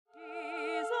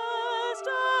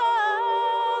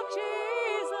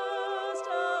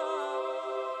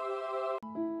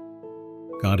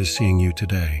God is seeing you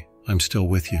today. I'm still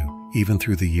with you, even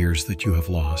through the years that you have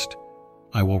lost.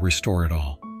 I will restore it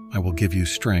all. I will give you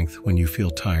strength when you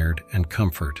feel tired and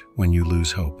comfort when you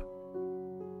lose hope.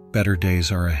 Better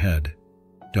days are ahead.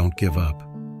 Don't give up.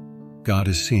 God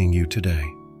is seeing you today.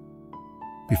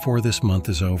 Before this month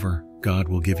is over, God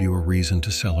will give you a reason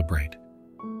to celebrate.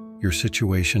 Your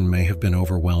situation may have been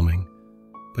overwhelming,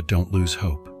 but don't lose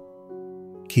hope.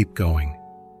 Keep going.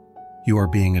 You are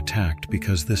being attacked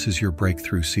because this is your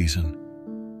breakthrough season.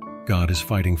 God is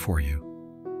fighting for you.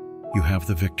 You have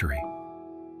the victory.